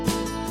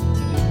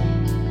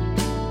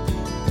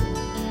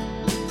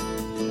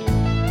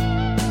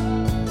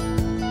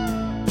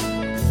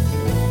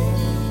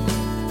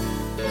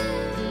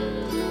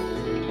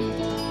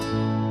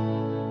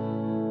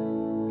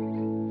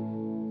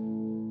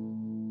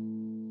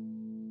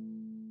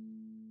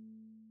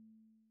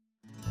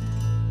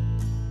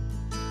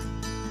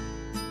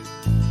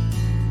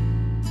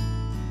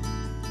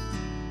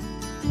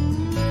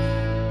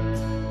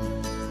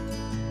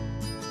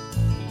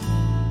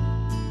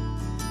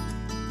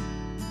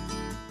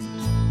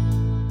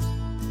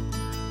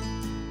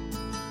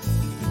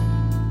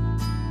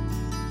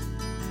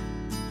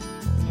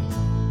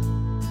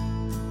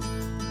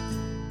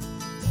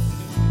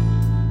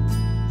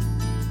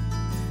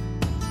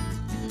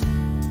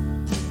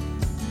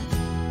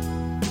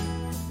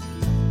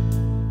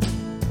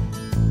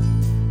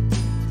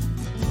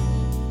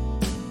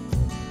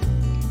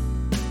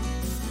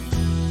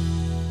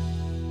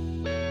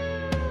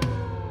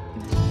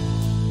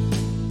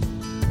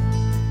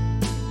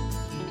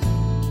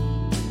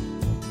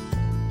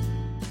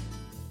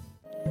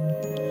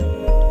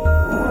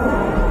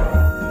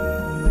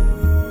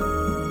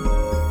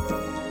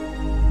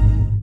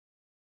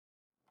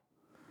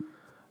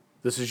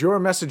This is your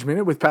Message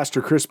Minute with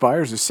Pastor Chris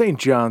Byers of St.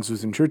 John's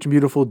Lutheran Church in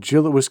beautiful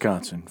Gillett,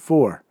 Wisconsin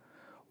for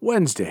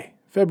Wednesday,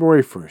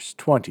 February 1st,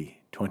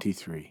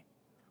 2023.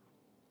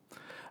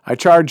 I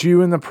charge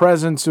you in the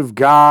presence of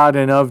God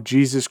and of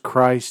Jesus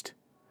Christ,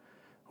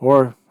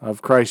 or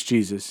of Christ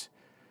Jesus,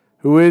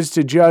 who is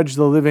to judge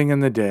the living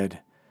and the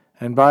dead,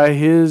 and by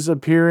his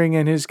appearing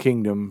in his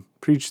kingdom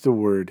preach the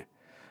word.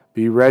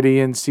 Be ready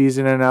in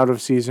season and out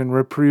of season,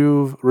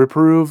 reprove,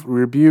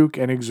 rebuke,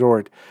 and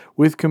exhort,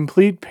 with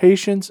complete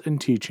patience and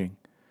teaching.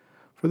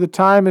 For the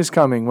time is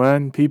coming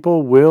when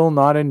people will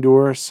not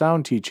endure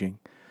sound teaching,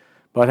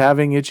 but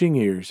having itching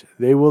ears,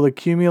 they will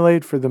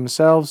accumulate for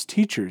themselves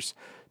teachers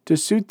to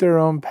suit their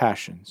own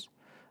passions,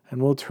 and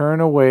will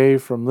turn away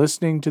from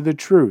listening to the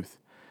truth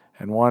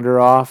and wander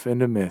off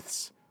into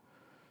myths.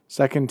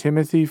 2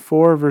 Timothy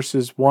 4,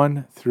 verses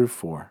 1 through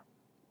 4.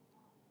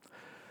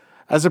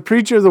 As a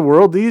preacher of the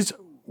world, these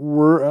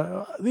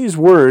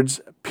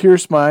words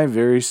pierce my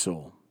very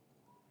soul.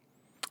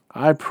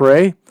 I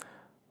pray,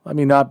 let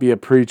me not be a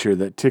preacher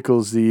that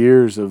tickles the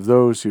ears of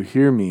those who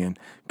hear me and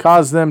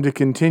cause them to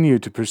continue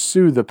to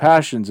pursue the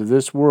passions of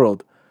this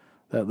world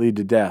that lead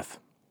to death.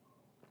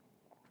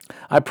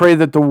 I pray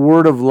that the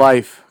word of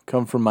life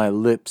come from my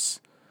lips,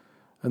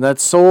 and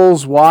that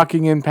souls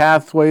walking in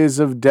pathways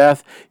of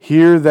death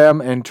hear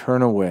them and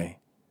turn away.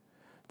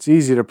 It's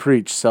easy to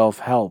preach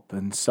self-help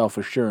and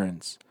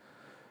self-assurance,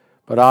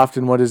 but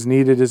often what is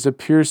needed is a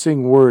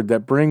piercing word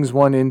that brings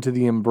one into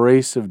the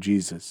embrace of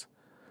Jesus.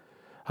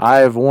 I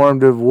have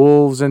warmed of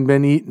wolves and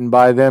been eaten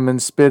by them and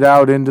spit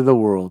out into the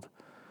world,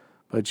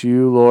 but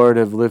you, Lord,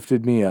 have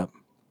lifted me up.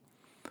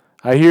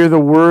 I hear the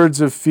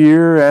words of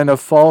fear and a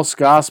false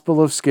gospel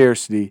of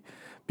scarcity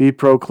be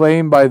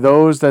proclaimed by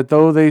those that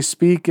though they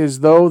speak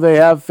as though they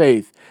have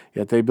faith,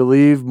 yet they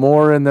believe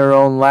more in their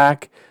own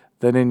lack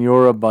than in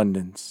your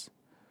abundance.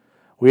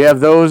 We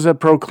have those that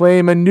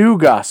proclaim a new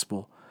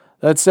gospel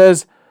that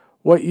says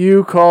what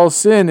you call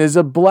sin is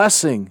a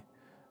blessing,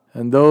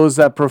 and those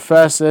that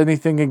profess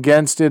anything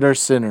against it are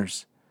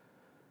sinners.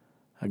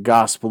 A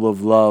gospel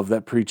of love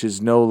that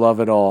preaches no love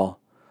at all,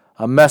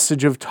 a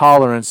message of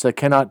tolerance that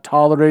cannot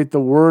tolerate the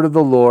word of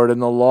the Lord, and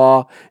the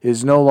law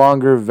is no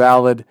longer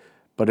valid,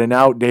 but an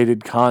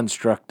outdated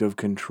construct of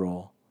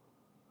control.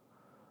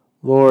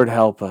 Lord,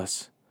 help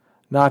us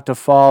not to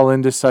fall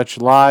into such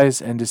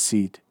lies and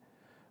deceit,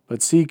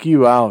 but seek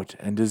you out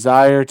and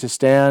desire to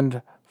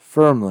stand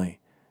firmly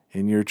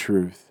in your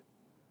truth.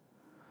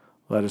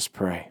 Let us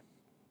pray.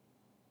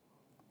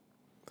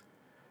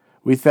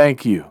 We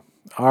thank you,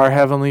 our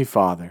Heavenly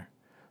Father,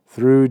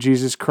 through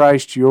Jesus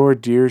Christ, your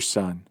dear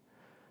Son,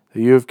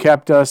 that you have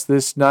kept us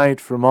this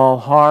night from all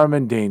harm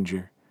and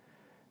danger.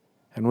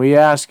 And we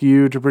ask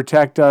you to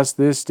protect us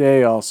this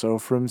day also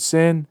from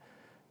sin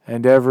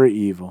and every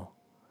evil,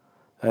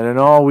 that in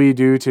all we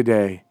do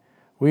today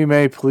we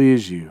may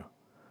please you.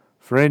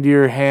 For into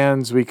your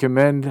hands we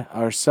commend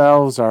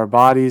ourselves, our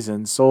bodies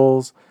and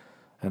souls,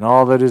 and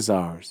all that is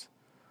ours.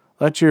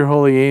 Let your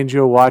holy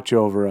angel watch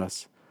over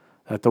us,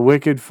 that the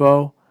wicked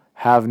foe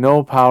have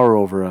no power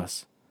over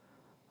us.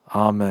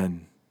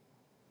 Amen.